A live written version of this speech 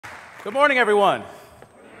Good morning, everyone.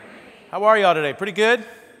 How are y'all today? Pretty good?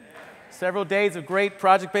 Several days of great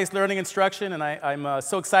project-based learning instruction, and I'm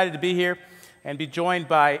so excited to be here and be joined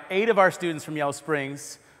by 8 of our students from Yellow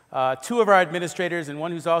Springs, 2 of our administrators, and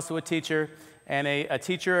one who's also a teacher, and a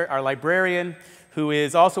teacher, our librarian, who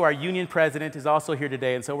is also our union president, is also here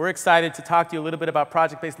today. And so we're excited to talk to you a little bit about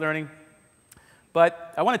project-based learning.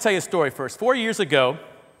 But I want to tell you a story first. 4 years ago,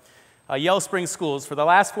 Yellow Springs Schools, for the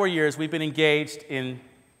last 4 years, we've been engaged in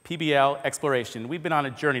PBL exploration. We've been on a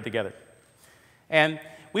journey together. And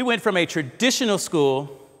we went from a traditional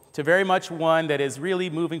school to very much one that is really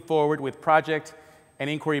moving forward with project and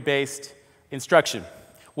inquiry-based instruction,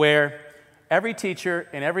 where every teacher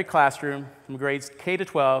in every classroom from grades K to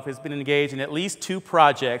 12 has been engaged in at least 2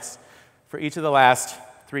 projects for each of the last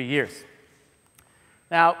 3 years.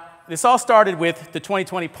 Now, this all started with the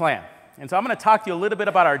 2020 plan. And so I'm going to talk to you a little bit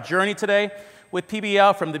about our journey today with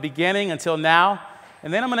PBL from the beginning until now.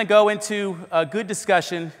 And then I'm going to go into a good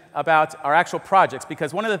discussion about our actual projects,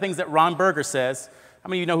 because one of the things that Ron Berger says, how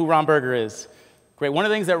many of you know who Ron Berger is? Great. One of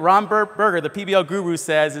the things that Ron Berger, the PBL guru,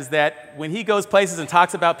 says is that when he goes places and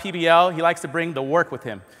talks about PBL, he likes to bring the work with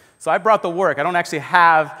him. So I brought the work. I don't actually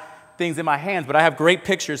have things in my hands, but I have great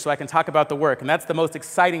pictures so I can talk about the work. And that's the most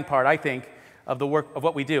exciting part, I think, of the work of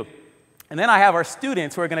what we do. And then I have our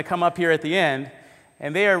students who are going to come up here at the end,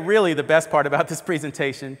 and they are really the best part about this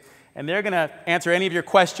presentation. And they're going to answer any of your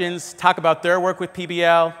questions, talk about their work with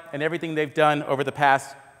PBL, and everything they've done over the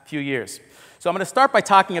past few years. So I'm going to start by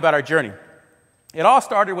talking about our journey. It all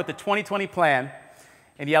started with the 2020 plan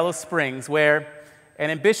in Yellow Springs, where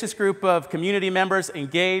an ambitious group of community members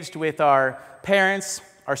engaged with our parents,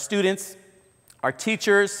 our students, our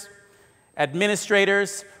teachers,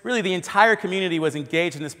 administrators. Really, the entire community was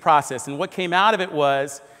engaged in this process. And what came out of it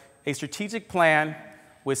was a strategic plan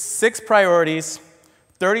with 6 priorities,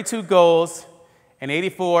 32 goals, and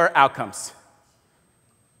 84 outcomes.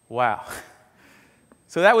 Wow.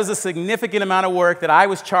 So that was a significant amount of work that I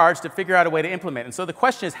was charged to figure out a way to implement. And so the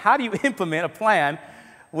question is, how do you implement a plan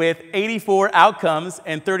with 84 outcomes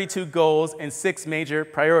and 32 goals and 6 major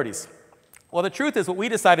priorities? Well, the truth is what we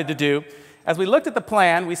decided to do, as we looked at the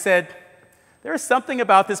plan, we said, there is something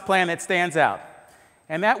about this plan that stands out.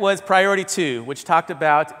 And that was priority 2, which talked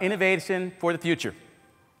about innovation for the future.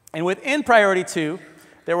 And within priority 2,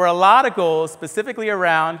 there were a lot of goals specifically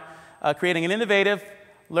around creating an innovative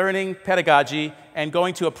learning pedagogy and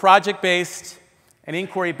going to a project-based and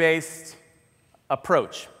inquiry-based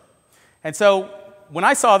approach. And so when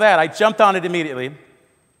I saw that, I jumped on it immediately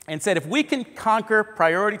and said, if we can conquer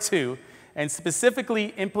priority 2 and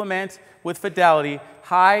specifically implement with fidelity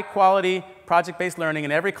high-quality project-based learning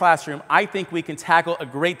in every classroom, I think we can tackle a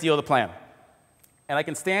great deal of the plan. And I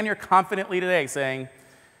can stand here confidently today saying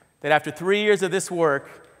that after 3 years of this work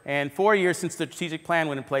and 4 years since the strategic plan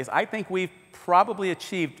went in place, I think we've probably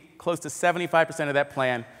achieved close to 75% of that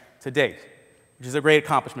plan to date, which is a great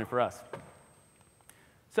accomplishment for us.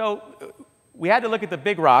 So we had to look at the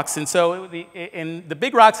big rocks, and so the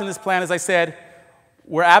big rocks in this plan, as I said,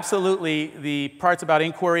 were absolutely the parts about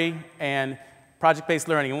inquiry and project-based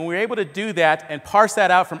learning. And when we were able to do that and parse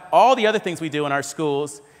that out from all the other things we do in our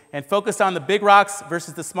schools and focus on the big rocks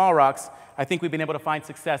versus the small rocks, I think we've been able to find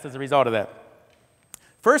success as a result of that.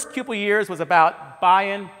 First couple years was about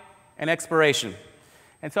buy-in and exploration.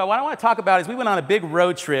 And so what I want to talk about is we went on a big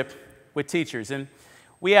road trip with teachers. And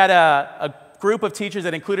we had a group of teachers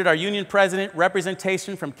that included our union president,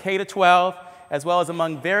 representation from K to 12, as well as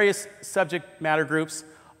among various subject matter groups,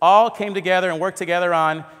 all came together and worked together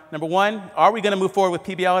on, number 1, are we going to move forward with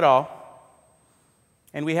PBL at all?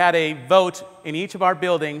 And we had a vote in each of our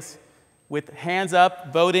buildings with hands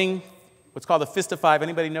up, voting, what's called a fist of 5.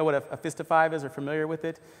 Anybody know what a fist of 5 is or familiar with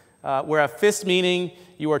it? Where a fist meaning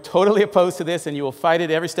you are totally opposed to this and you will fight it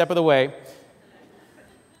every step of the way.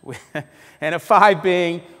 And a 5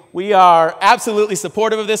 being, we are absolutely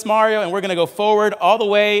supportive of this, Mario, and we're going to go forward all the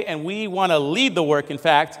way, and we want to lead the work, in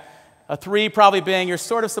fact. A 3 probably being, you're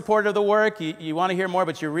sort of supportive of the work, you want to hear more,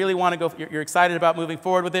 but you really want to go, you're excited about moving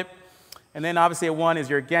forward with it. And then obviously a 1 is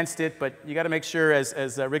you're against it, but you got to make sure,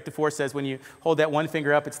 as Rick DeFore says, when you hold that one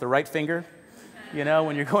finger up, it's the right finger, you know,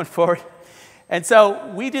 when you're going forward. And so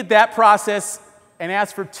we did that process and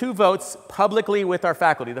asked for 2 votes publicly with our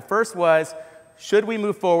faculty. The first was, should we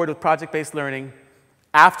move forward with project-based learning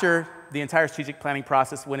after the entire strategic planning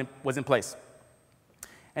process was in place?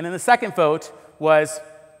 And then the second vote was,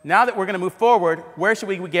 now that we're going to move forward, where should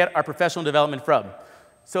we get our professional development from?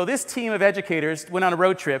 So this team of educators went on a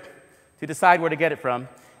road trip to decide where to get it from.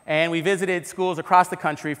 And we visited schools across the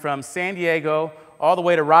country from San Diego all the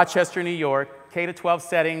way to Rochester, New York, K-12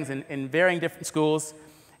 settings in varying different schools,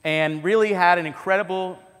 and really had an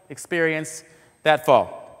incredible experience that fall.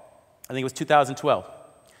 I think it was 2012.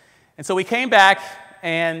 And so we came back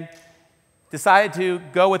and decided to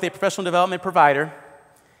go with a professional development provider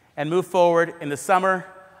and move forward in the summer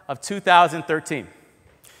of 2013.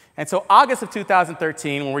 And so August of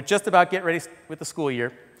 2013, when we're just about getting ready with the school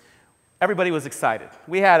year, everybody was excited.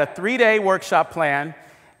 We had a 3-day workshop plan,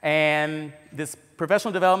 and this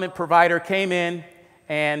professional development provider came in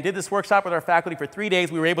and did this workshop with our faculty for 3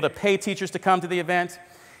 days. We were able to pay teachers to come to the event,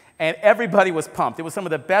 and everybody was pumped. It was some of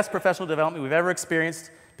the best professional development we've ever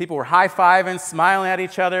experienced. People were high-fiving, smiling at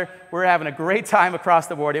each other. We were having a great time across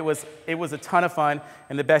the board. It was a ton of fun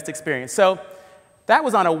and the best experience. So that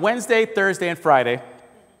was on a Wednesday, Thursday, and Friday.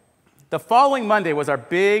 The following Monday was our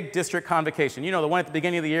big district convocation. You know, the one at the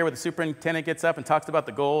beginning of the year where the superintendent gets up and talks about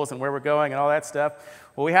the goals and where we're going and all that stuff.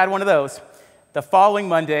 Well, we had one of those the following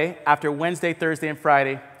Monday after Wednesday, Thursday, and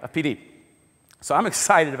Friday of PD. So I'm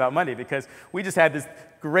excited about Monday because we just had this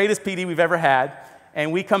greatest PD we've ever had.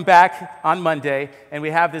 And we come back on Monday, and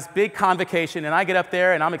we have this big convocation, and I get up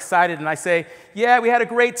there, and I'm excited, and I say, yeah, we had a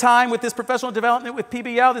great time with this professional development with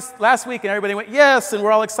PBL this last week, and everybody went, yes, and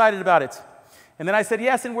we're all excited about it. And then I said,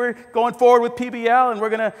 yes, and we're going forward with PBL, and we're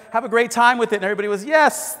going to have a great time with it, and everybody was,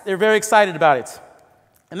 yes, they're very excited about it.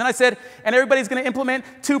 And then I said, and everybody's going to implement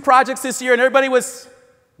 2 projects this year, and everybody was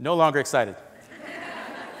no longer excited.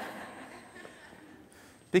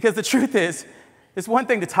 Because the truth is, it's one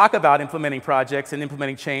thing to talk about implementing projects and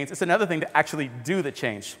implementing change. It's another thing to actually do the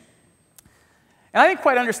change. And I didn't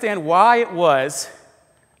quite understand why it was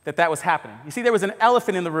that that was happening. You see, there was an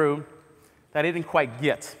elephant in the room that I didn't quite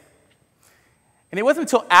get. And it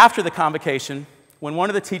wasn't until after the convocation when one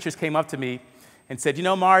of the teachers came up to me and said, you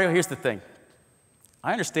know, Mario, here's the thing.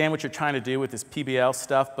 I understand what you're trying to do with this PBL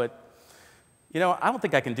stuff, but, you know, I don't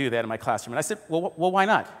think I can do that in my classroom. And I said, well, why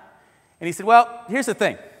not? And he said, well, here's the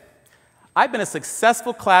thing. I've been a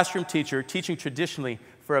successful classroom teacher teaching traditionally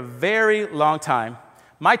for a very long time.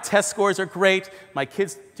 My test scores are great. My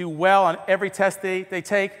kids do well on every test they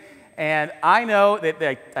take. And I know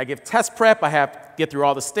that I give test prep. I have to get through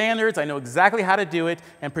all the standards. I know exactly how to do it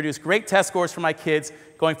and produce great test scores for my kids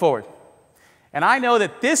going forward. And I know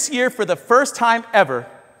that this year, for the first time ever,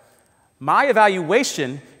 my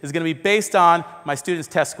evaluation is going to be based on my students'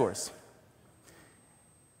 test scores.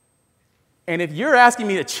 And if you're asking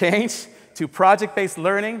me to change to project-based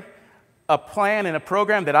learning, a plan and a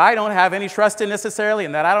program that I don't have any trust in necessarily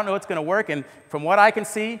and that I don't know it's going to work, and from what I can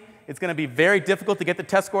see, it's going to be very difficult to get the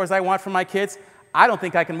test scores I want from my kids, I don't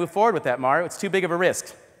think I can move forward with that, Mario. It's too big of a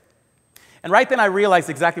risk. And right then I realized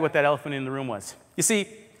exactly what that elephant in the room was. You see,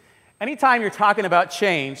 anytime you're talking about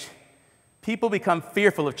change, people become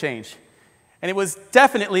fearful of change. And it was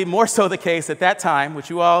definitely more so the case at that time, which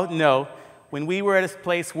you all know, when we were at a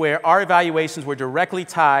place where our evaluations were directly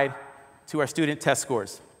tied to our student test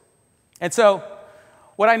scores. And so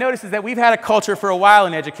what I noticed is that we've had a culture for a while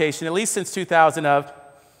in education, at least since 2000, of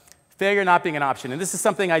failure not being an option. And this is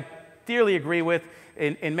something I dearly agree with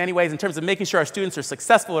in many ways in terms of making sure our students are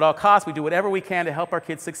successful at all costs. We do whatever we can to help our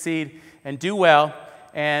kids succeed and do well.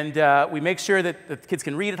 And we make sure that the kids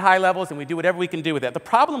can read at high levels, and we do whatever we can do with that. The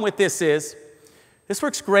problem with this is, this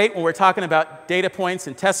works great when we're talking about data points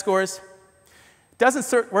and test scores. It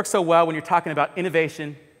doesn't work so well when you're talking about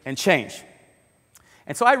innovation and change.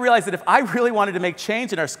 And so I realized that if I really wanted to make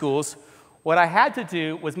change in our schools, what I had to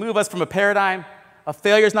do was move us from a paradigm of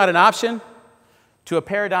failure is not an option to a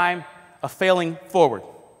paradigm of failing forward.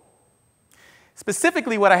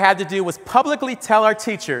 Specifically, what I had to do was publicly tell our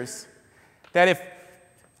teachers that if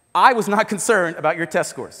I was not concerned about your test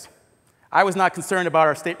scores, I was not concerned about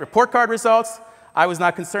our state report card results, I was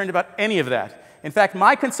not concerned about any of that. In fact,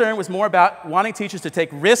 my concern was more about wanting teachers to take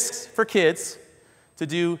risks for kids, to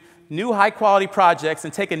do new high-quality projects,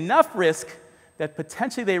 and take enough risk that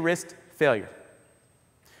potentially they risked failure.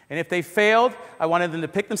 And if they failed, I wanted them to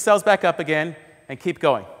pick themselves back up again and keep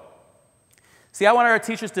going. See, I wanted our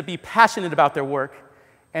teachers to be passionate about their work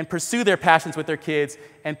and pursue their passions with their kids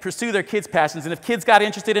and pursue their kids' passions. And if kids got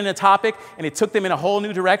interested in a topic and it took them in a whole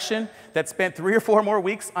new direction that spent 3 or 4 more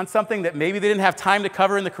weeks on something that maybe they didn't have time to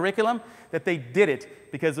cover in the curriculum, that they did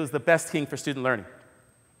it because it was the best thing for student learning.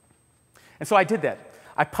 And so I did that.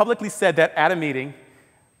 I publicly said that at a meeting,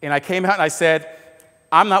 and I came out and I said,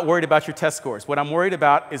 I'm not worried about your test scores. What I'm worried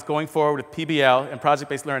about is going forward with PBL and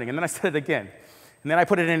project-based learning. And then I said it again. And then I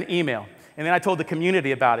put it in an email. And then I told the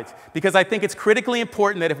community about it. Because I think it's critically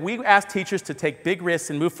important that if we ask teachers to take big risks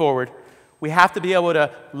and move forward, we have to be able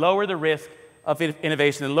to lower the risk of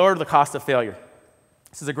innovation and lower the cost of failure.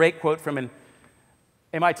 This is a great quote from an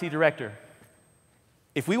MIT director.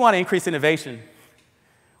 If we want to increase innovation,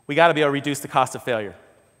 we got to be able to reduce the cost of failure.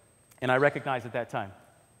 And I recognized at that time.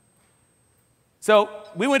 So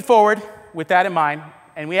we went forward with that in mind,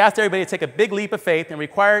 and we asked everybody to take a big leap of faith and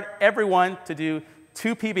required everyone to do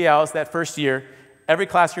 2 PBLs that first year, every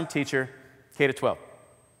classroom teacher, K to 12.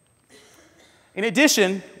 In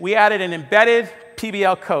addition, we added an embedded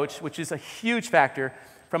PBL coach, which is a huge factor,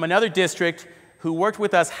 from another district who worked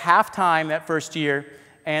with us half-time that first year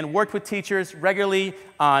and worked with teachers regularly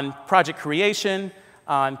on project creation,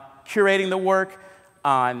 on curating the work,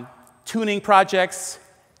 on tuning projects,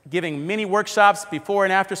 giving mini workshops before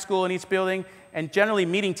and after school in each building, and generally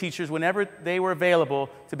meeting teachers whenever they were available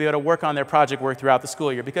to be able to work on their project work throughout the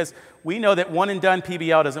school year. Because we know that one and done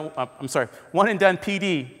one and done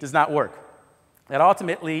PD does not work. That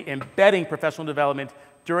ultimately embedding professional development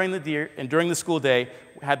during the year and during the school day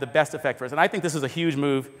had the best effect for us. And I think this was a huge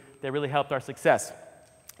move that really helped our success.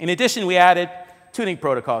 In addition, we added tuning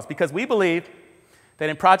protocols because we believe that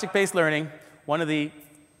in project-based learning, one of the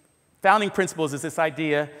founding principles is this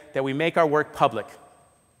idea that we make our work public.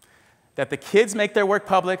 That the kids make their work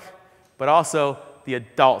public, but also the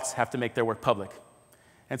adults have to make their work public.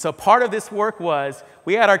 And so part of this work was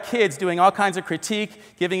we had our kids doing all kinds of critique,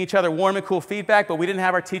 giving each other warm and cool feedback, but we didn't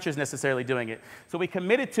have our teachers necessarily doing it. So we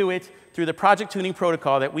committed to it through the project tuning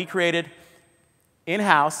protocol that we created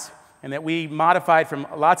in-house and that we modified from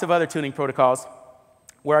lots of other tuning protocols,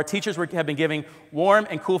 where our teachers have been giving warm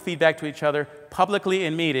and cool feedback to each other publicly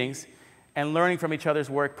in meetings and learning from each other's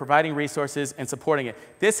work, providing resources, and supporting it.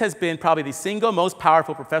 This has been probably the single most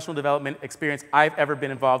powerful professional development experience I've ever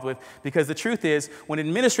been involved with, because the truth is, when an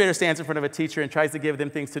administrator stands in front of a teacher and tries to give them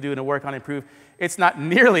things to do and to work on and improve, it's not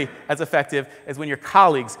nearly as effective as when your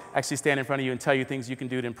colleagues actually stand in front of you and tell you things you can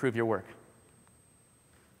do to improve your work.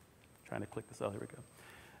 Trying to click this, oh, here we go.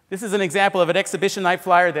 This is an example of an exhibition night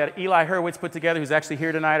flyer that Eli Hurwitz put together, who's actually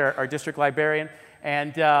here tonight, our district librarian.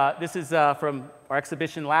 And this is from our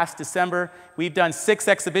exhibition last December. We've done 6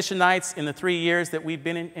 exhibition nights in the 3 years that we've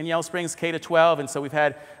been in Yellow Springs, K to 12. And so we've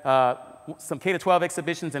had some K to 12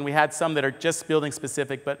 exhibitions, and we had some that are just building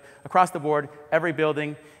specific. But across the board, every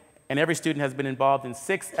building and every student has been involved in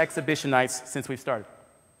 6 exhibition nights since we've started.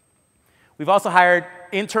 We've also hired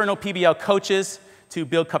internal PBL coaches to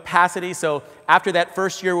build capacity. So after that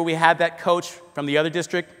first year where we had that coach from the other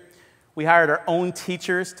district, we hired our own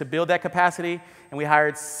teachers to build that capacity, and we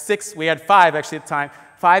hired 5 actually at the time,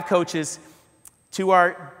 5 coaches to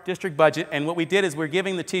our district budget. And what we did is we're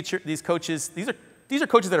giving these coaches, these are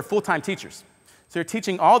coaches that are full-time teachers. So they're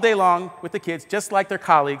teaching all day long with the kids, just like their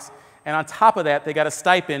colleagues, and on top of that, they got a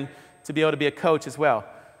stipend to be able to be a coach as well.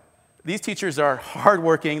 These teachers are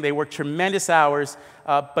hardworking, they work tremendous hours,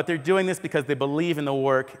 but they're doing this because they believe in the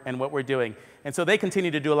work and what we're doing. And so they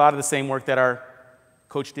continue to do a lot of the same work that our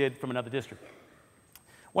coach did from another district.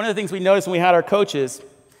 One of the things we noticed when we had our coaches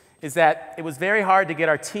is that it was very hard to get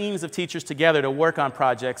our teams of teachers together to work on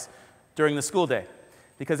projects during the school day,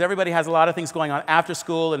 because everybody has a lot of things going on after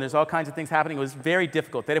school and there's all kinds of things happening. It was very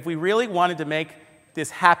difficult. That if we really wanted to make this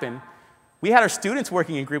happen, we had our students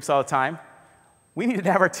working in groups all the time. We needed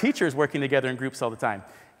to have our teachers working together in groups all the time.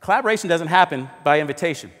 Collaboration doesn't happen by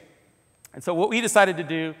invitation. And so what we decided to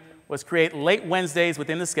do was create late Wednesdays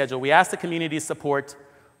within the schedule. We asked the community to support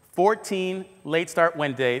 14 late start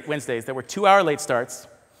Wednesdays that were 2-hour late starts.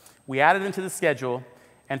 We added them to the schedule,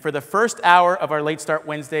 and for the first hour of our late start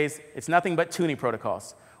Wednesdays, it's nothing but tuning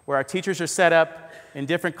protocols, where our teachers are set up in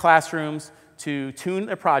different classrooms to tune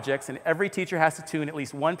their projects, and every teacher has to tune at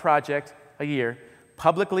least one project a year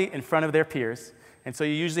publicly in front of their peers. And so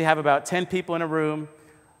you usually have about 10 people in a room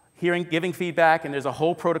giving feedback, and there's a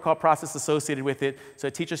whole protocol process associated with it so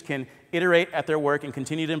that teachers can iterate at their work and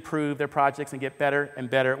continue to improve their projects and get better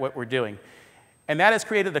and better at what we're doing. And that has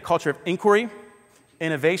created the culture of inquiry,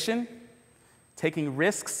 innovation, taking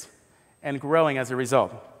risks, and growing as a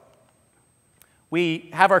result.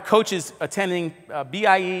 We have our coaches attending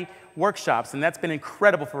BIE workshops, and that's been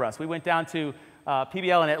incredible for us. We went down to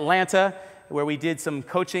PBL in Atlanta, where we did some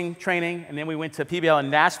coaching training, and then we went to PBL in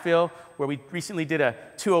Nashville, where we recently did a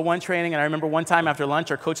 201 training. And I remember one time after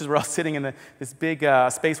lunch, our coaches were all sitting in this big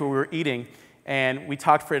space where we were eating, and we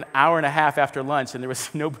talked for an hour and a half after lunch, and there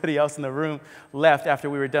was nobody else in the room left after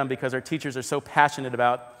we were done because our teachers are so passionate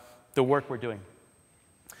about the work we're doing.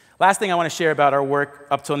 Last thing I want to share about our work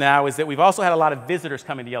up till now is that we've also had a lot of visitors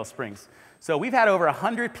coming to Yellow Springs. So we've had over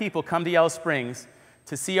 100 people come to Yellow Springs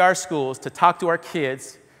to see our schools, to talk to our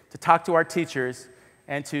kids, to talk to our teachers,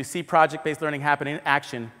 and to see project-based learning happen in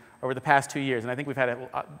action over the past 2 years. And I think we've had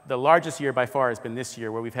the largest year by far has been this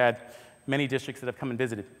year, where we've had many districts that have come and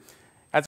visited.